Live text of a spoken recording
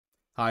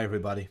Hi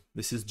everybody,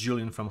 this is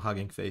Julian from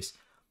Hugging Face.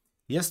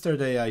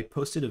 Yesterday I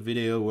posted a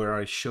video where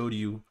I showed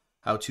you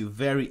how to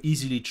very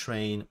easily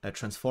train a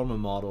transformer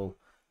model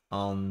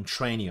on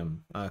Trainium,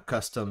 a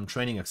custom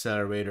training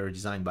accelerator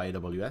designed by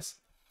AWS,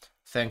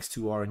 thanks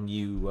to our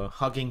new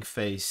Hugging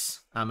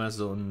Face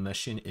Amazon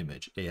Machine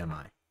Image,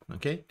 AMI.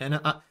 Okay, and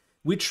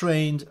we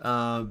trained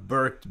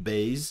BERT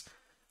base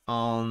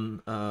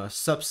on a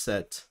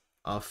subset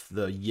of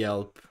the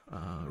Yelp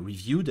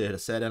review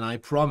dataset, and I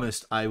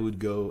promised I would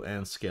go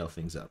and scale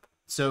things up.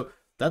 So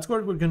that's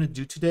what we're going to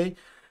do today.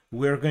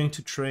 We're going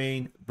to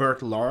train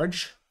BERT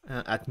Large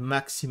at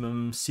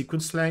maximum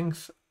sequence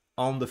length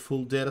on the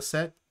full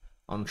dataset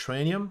on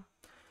Trainium.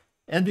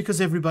 And because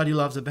everybody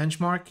loves a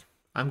benchmark,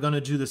 I'm going to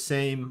do the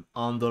same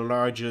on the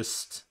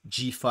largest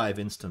G5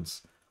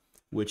 instance,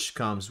 which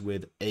comes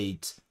with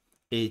 8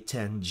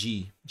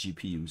 A10G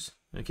GPUs.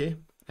 Okay,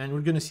 and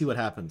we're going to see what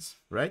happens,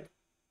 right?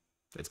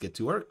 Let's get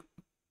to work.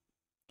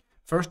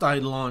 First, I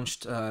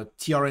launched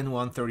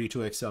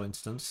TRN132XL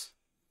instance,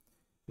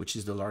 which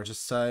is the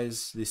largest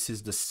size. This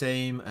is the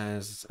same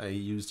as I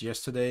used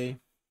yesterday.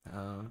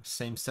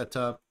 Same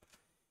setup,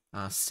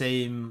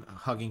 same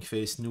Hugging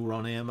Face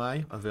Neuron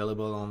AMI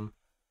available on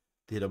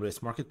the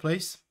AWS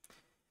Marketplace.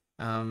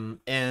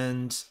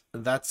 And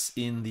that's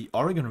in the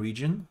Oregon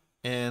region.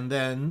 And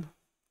then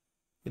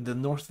in the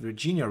North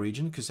Virginia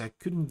region, because I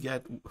couldn't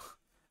get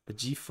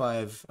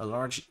a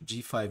large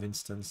G5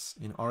 instance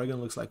in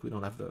Oregon. Looks like we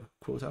don't have the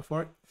quota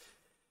for it.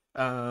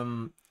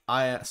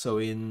 So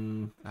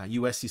in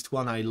US East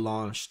 1, I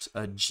launched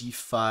a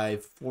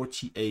G5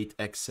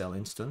 48XL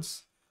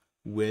instance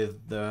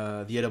with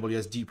the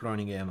AWS Deep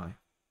Learning AMI.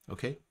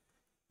 Okay,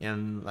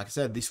 and like I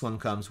said, this one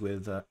comes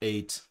with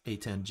 8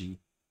 A10G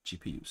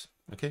GPUs.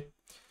 Okay,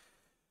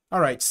 all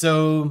right.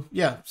 So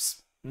yeah,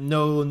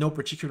 no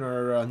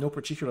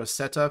particular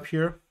setup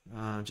here.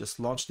 Just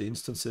launch the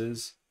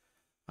instances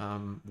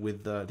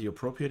with the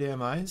appropriate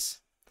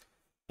AMIs,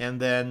 and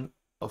then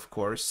of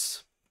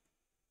course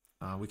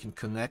we can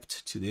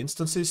connect to the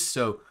instances.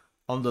 So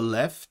on the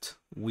left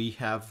we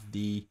have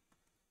the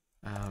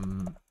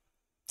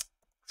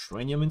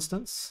Trainium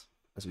instance,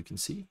 as we can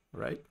see,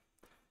 right?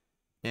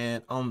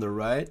 And on the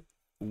right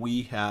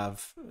we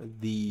have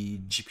the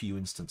GPU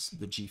instance,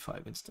 the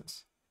G5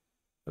 instance.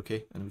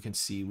 Okay, and we can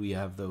see we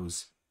have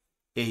those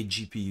 8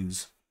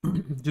 GPUs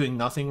doing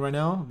nothing right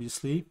now,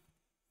 obviously,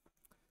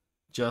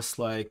 just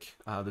like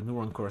the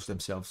neuron cores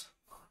themselves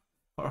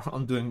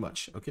aren't doing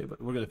much. Okay,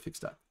 but we're going to fix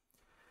that.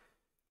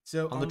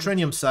 So on the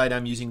Trainium side,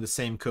 I'm using the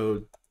same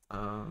code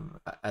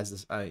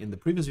as in the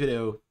previous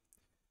video,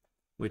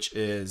 which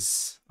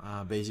is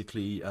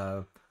basically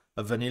a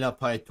vanilla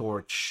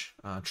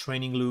PyTorch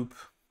training loop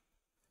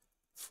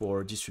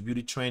for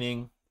distributed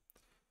training.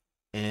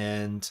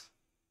 And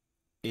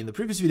in the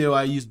previous video,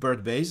 I used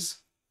BERT base,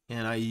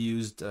 and I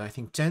used, I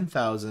think,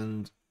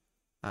 10,000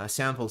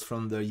 samples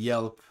from the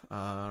Yelp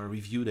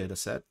review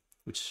dataset,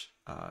 which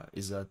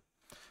is a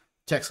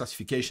text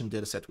classification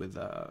dataset with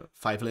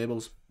 5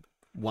 labels,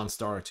 1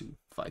 star to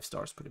 5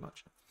 stars, pretty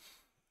much.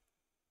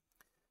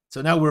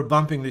 So now we're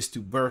bumping this to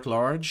BERT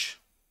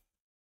Large,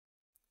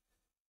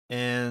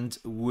 and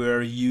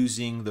we're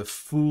using the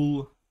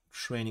full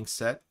training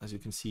set, as you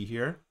can see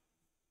here.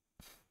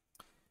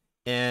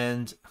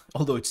 And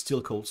although it's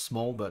still called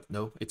small, but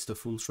no, it's the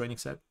full training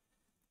set.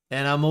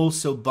 And I'm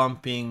also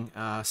bumping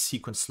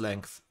sequence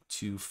length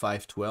to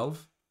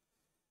 512,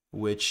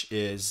 which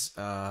is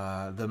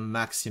the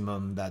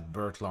maximum that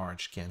BERT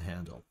Large can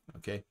handle.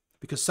 Okay,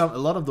 because a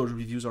lot of those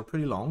reviews are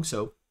pretty long,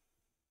 so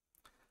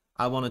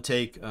I want to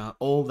take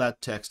all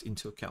that text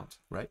into account,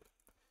 right?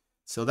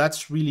 So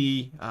that's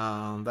really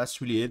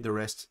it. The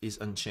rest is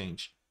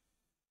unchanged.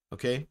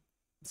 Okay,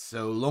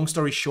 so long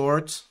story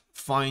short,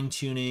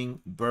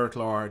 fine-tuning BERT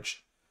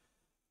Large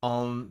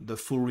on the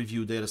full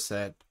review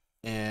dataset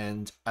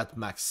and at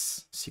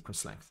max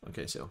sequence length.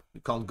 Okay, so we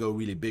can't go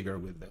really bigger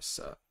with this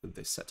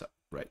setup,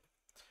 right?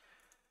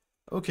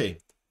 Okay,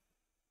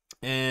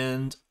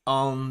 and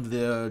on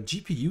the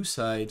GPU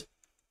side,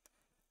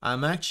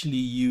 I'm actually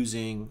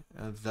using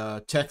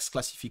the text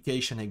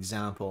classification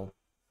example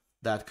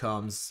that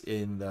comes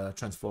in the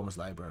transformers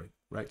library,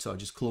 right? So I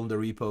just clone the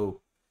repo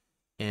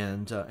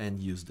and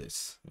use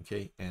this.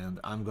 Okay, and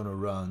I'm gonna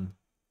run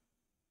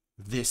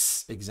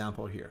this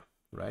example here,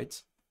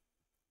 right?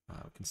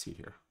 You can see it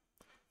here.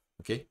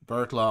 Okay,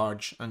 BERT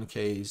Large,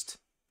 uncased,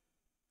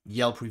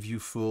 Yelp review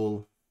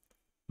full,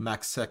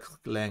 max sec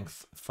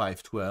length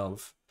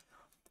 512,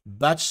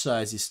 batch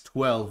size is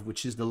 12,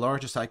 which is the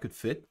largest I could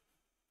fit.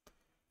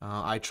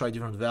 I tried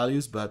different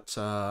values, but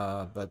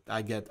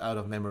I get out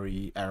of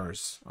memory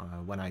errors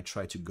when I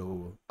try to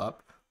go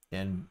up,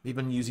 and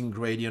even using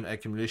gradient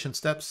accumulation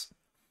steps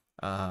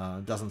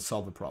doesn't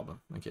solve the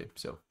problem. Okay,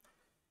 so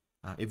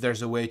if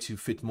there's a way to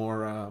fit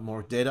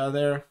more data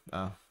there,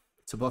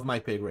 it's above my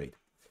pay grade.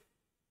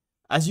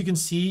 As you can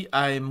see,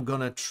 I'm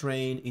gonna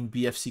train in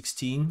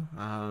BF16.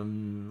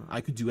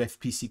 I could do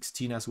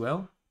FP16 as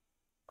well,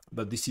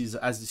 but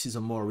as this is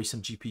a more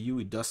recent GPU,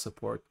 it does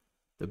support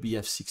the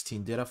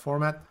BF16 data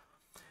format.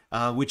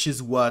 which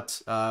is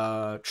what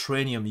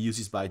Trainium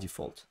uses by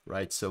default,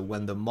 right? So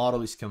when the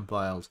model is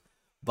compiled,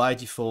 by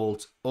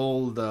default,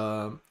 all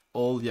the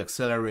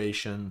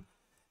acceleration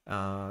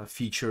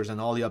features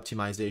and all the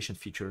optimization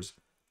features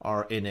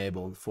are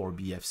enabled for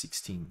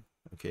BF16.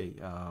 Okay,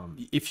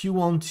 if you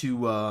want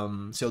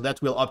to, so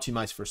that will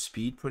optimize for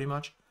speed pretty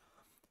much.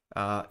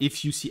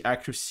 If you see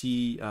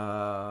accuracy,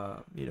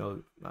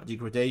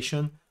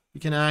 degradation,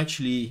 you can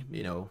actually,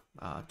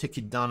 take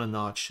it down a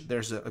notch.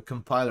 There's a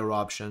compiler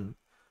option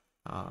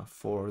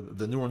for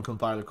the neuron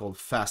compiler called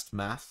Fast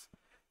Math.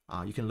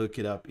 You can look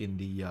it up in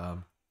the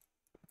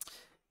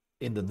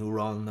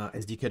Neuron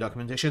SDK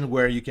documentation,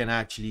 where you can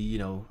actually,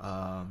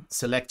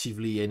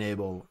 selectively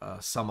enable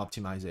some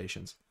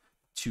optimizations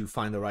to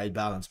find the right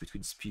balance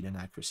between speed and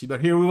accuracy.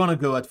 But here we want to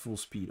go at full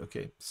speed.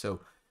 Okay, so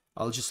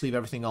I'll just leave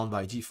everything on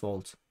by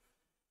default,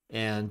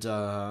 and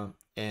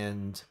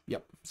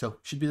yep, so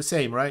should be the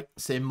same, right?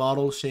 Same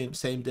model, same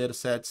data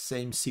set,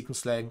 same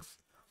sequence length,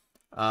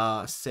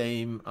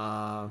 same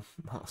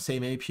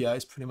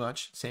APIs pretty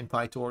much, same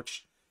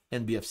PyTorch,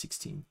 and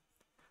BF16.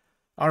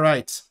 All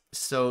right,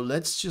 so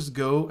let's just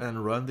go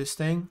and run this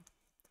thing.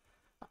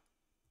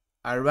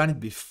 I ran it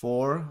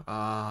before,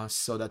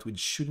 so that we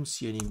shouldn't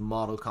see any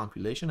model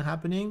compilation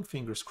happening.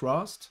 Fingers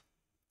crossed.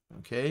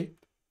 Okay.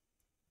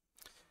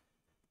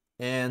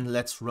 And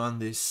let's run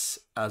this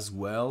as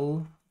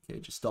well. Okay,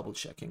 just double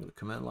checking the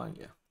command line.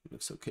 Yeah, it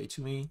looks okay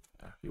to me.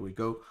 Here we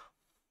go.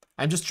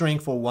 I'm just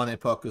training for one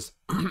epoch because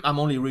I'm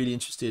only really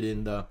interested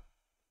in the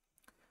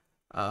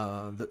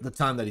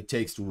time that it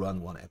takes to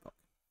run one epoch.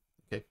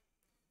 Okay.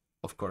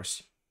 Of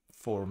course,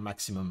 for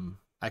maximum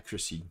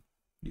accuracy,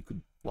 you could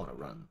want to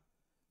run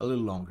a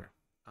little longer.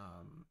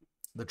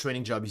 The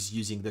training job is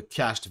using the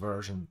cached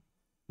version,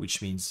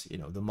 which means,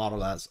 the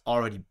model has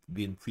already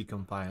been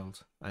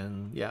pre-compiled.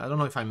 And yeah, I don't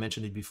know if I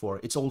mentioned it before.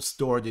 It's all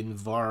stored in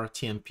var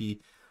TMP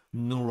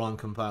neuron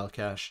compile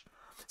cache.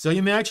 So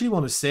you may actually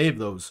want to save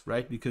those,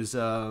 right? Because,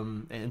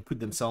 and put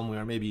them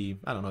somewhere, maybe,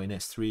 I don't know, in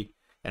S3,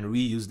 and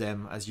reuse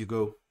them as you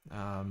go,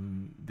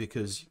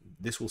 because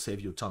this will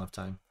save you a ton of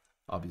time,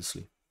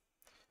 obviously.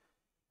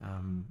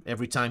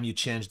 Every time you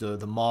change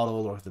the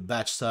model or the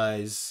batch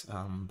size,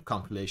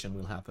 compilation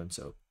will happen.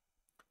 So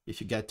if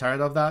you get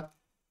tired of that,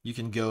 you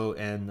can go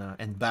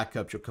and back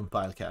up your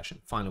compile cache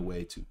and find a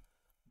way to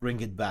bring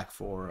it back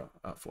for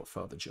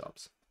further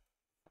jobs.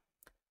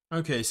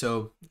 Okay,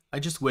 so I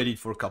just waited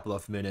for a couple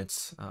of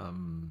minutes,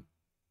 and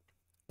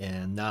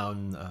now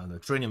the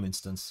Trainium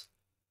instance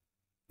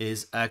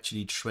is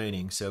actually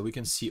training. So we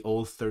can see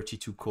all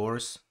 32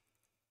 cores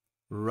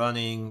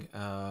running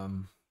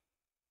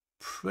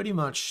pretty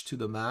much to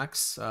the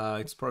max.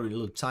 It's probably a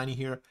little tiny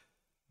here,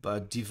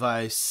 but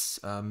device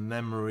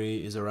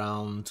memory is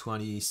around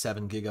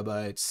 27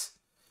 gigabytes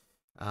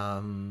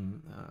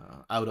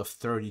out of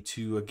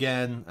 32.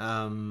 Again,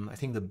 I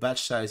think the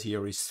batch size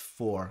here is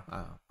 4.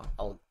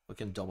 We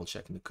can double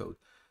check in the code,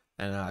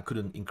 and I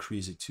couldn't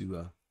increase it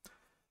to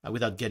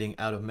without getting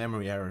out of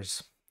memory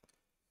errors.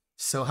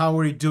 So how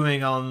are we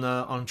doing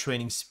on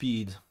training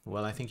speed?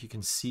 Well, I think you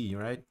can see,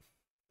 right?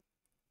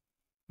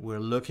 We're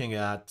looking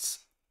at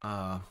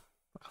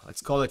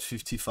let's call it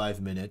 55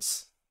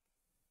 minutes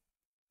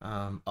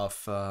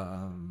of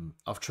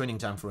training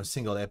time for a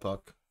single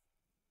epoch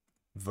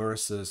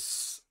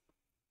versus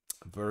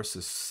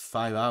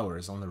 5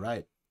 hours on the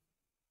right.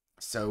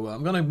 So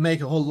I'm gonna make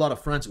a whole lot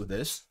of friends with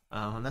this,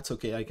 and that's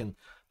okay.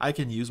 I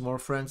can use more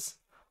friends,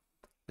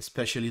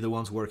 especially the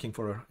ones working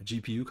for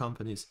GPU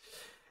companies.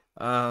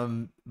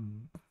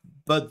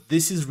 But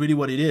this is really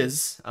what it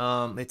is.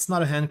 It's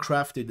not a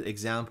handcrafted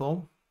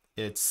example.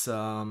 It's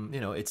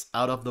it's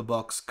out of the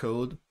box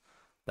code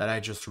that I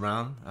just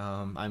ran.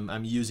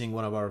 I'm using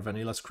one of our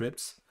vanilla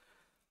scripts.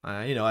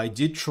 I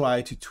did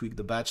try to tweak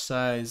the batch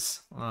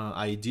size.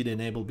 I did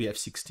enable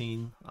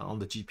BF16 on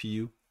the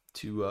GPU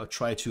to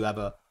try to have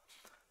a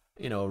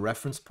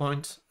reference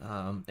point.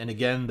 And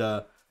again,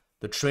 the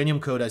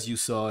Trainium code, as you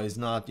saw, is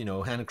not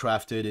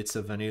handcrafted. It's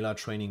a vanilla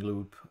training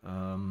loop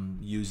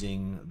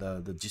using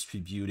the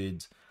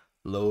distributed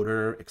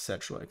loader,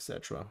 etc.,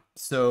 etc.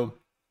 So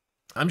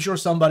I'm sure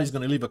somebody's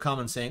going to leave a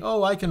comment saying,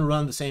 "Oh, I can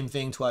run the same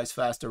thing twice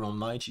faster on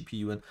my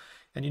GPU," and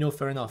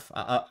fair enough.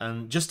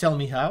 And just tell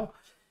me how.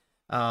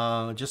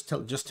 Just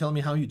tell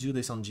me how you do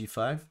this on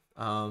G5.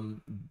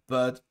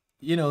 But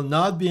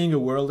not being a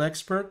world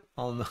expert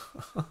on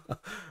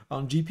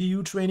on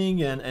GPU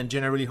training and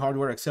generally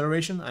hardware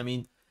acceleration,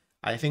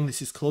 I think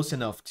this is close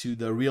enough to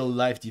the real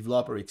life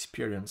developer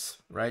experience,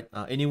 right?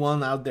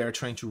 Anyone out there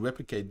trying to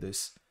replicate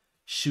this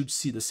should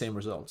see the same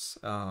results.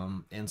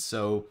 And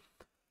so,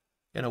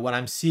 what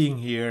I'm seeing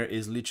here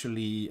is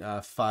literally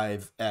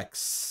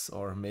 5x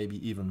or maybe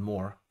even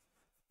more.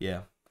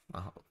 Yeah,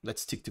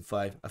 let's stick to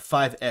 5. A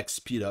 5x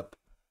speed up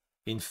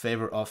in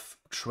favor of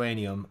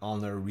Trainium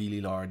on a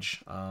really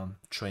large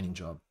training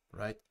job,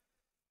 right?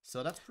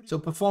 So that's so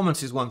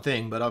performance is one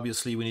thing, but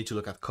obviously we need to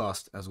look at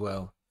cost as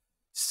well.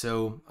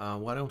 So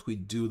why don't we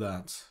do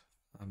that?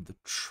 The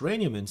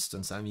Trainium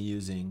instance I'm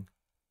using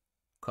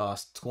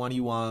costs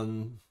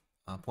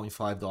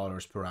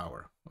 $21.5 per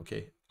hour.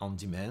 Okay, on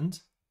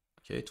demand,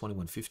 okay,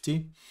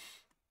 2150.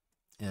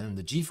 And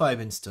the G5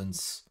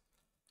 instance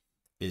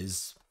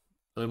is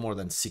a little more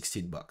than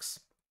 $16.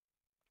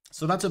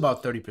 So that's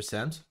about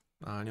 30%.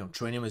 You know,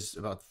 Trainium is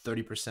about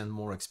 30%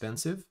 more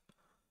expensive,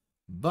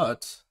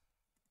 but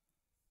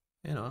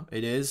you know,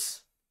 it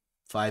is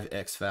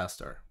 5x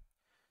faster.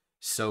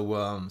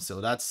 So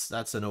so that's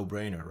a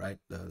no-brainer, right?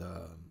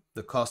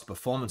 The cost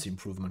performance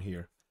improvement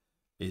here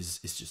is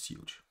just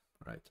huge,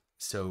 right?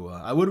 So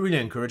I would really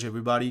encourage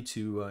everybody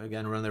to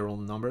again run their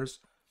own numbers,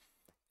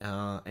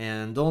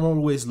 and don't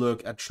always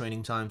look at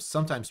training times.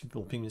 Sometimes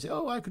people ping me and say,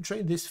 "Oh, I could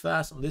train this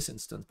fast on this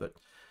instance," but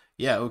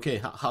yeah, okay,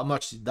 how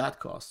much did that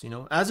cost? You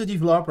know, as a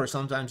developer,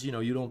 sometimes you know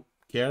you don't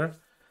care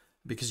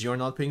because you're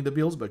not paying the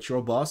bills, but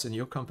your boss and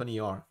your company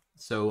are.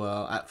 So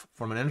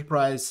from an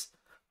enterprise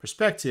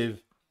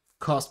perspective,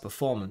 cost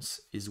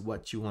performance is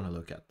what you want to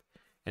look at,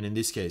 and in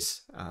this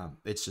case,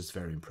 it's just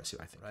very impressive,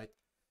 I think, right?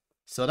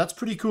 So that's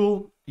pretty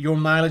cool. Your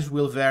mileage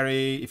will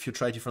vary if you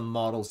try different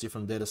models,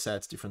 different data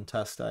sets, different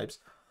task types.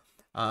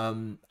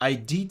 I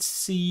did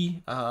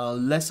see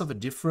less of a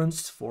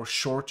difference for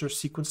shorter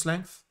sequence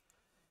length.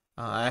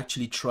 I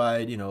actually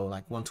tried, you know,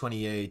 like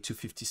 128,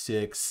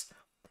 256,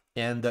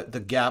 and the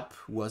gap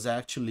was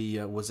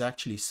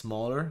actually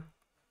smaller.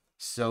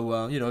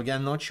 So you know,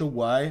 again, not sure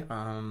why.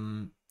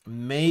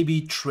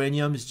 Maybe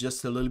Trainium is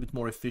just a little bit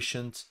more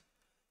efficient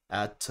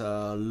at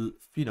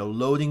you know,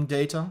 loading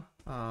data.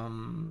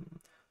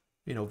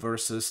 You know,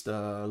 versus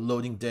the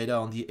loading data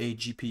on the 8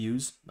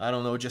 GPUs. I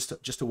don't know,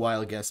 just a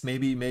wild guess.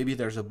 Maybe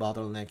there's a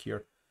bottleneck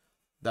here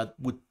that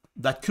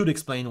could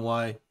explain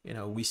why, you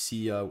know, we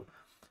see such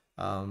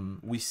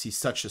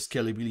a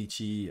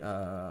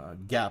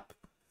scalability gap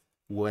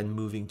when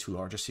moving to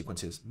larger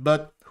sequences.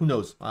 But who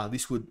knows?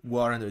 This would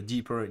warrant a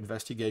deeper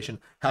investigation.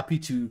 Happy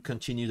to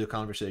continue the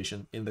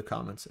conversation in the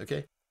comments.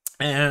 Okay.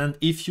 And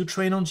if you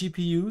train on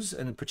GPUs,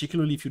 and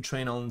particularly if you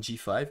train on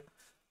G5,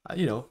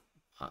 you know,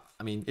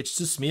 I mean, it's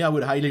just me. I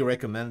would highly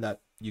recommend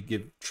that you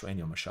give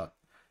Trainium a shot.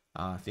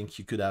 I think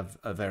you could have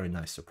a very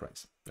nice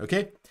surprise.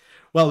 Okay,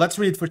 well, that's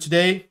really it for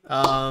today.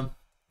 Go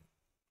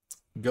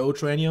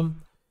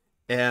Trainium,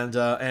 and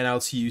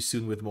I'll see you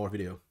soon with more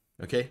video.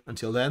 Okay,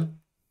 until then,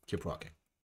 keep rocking.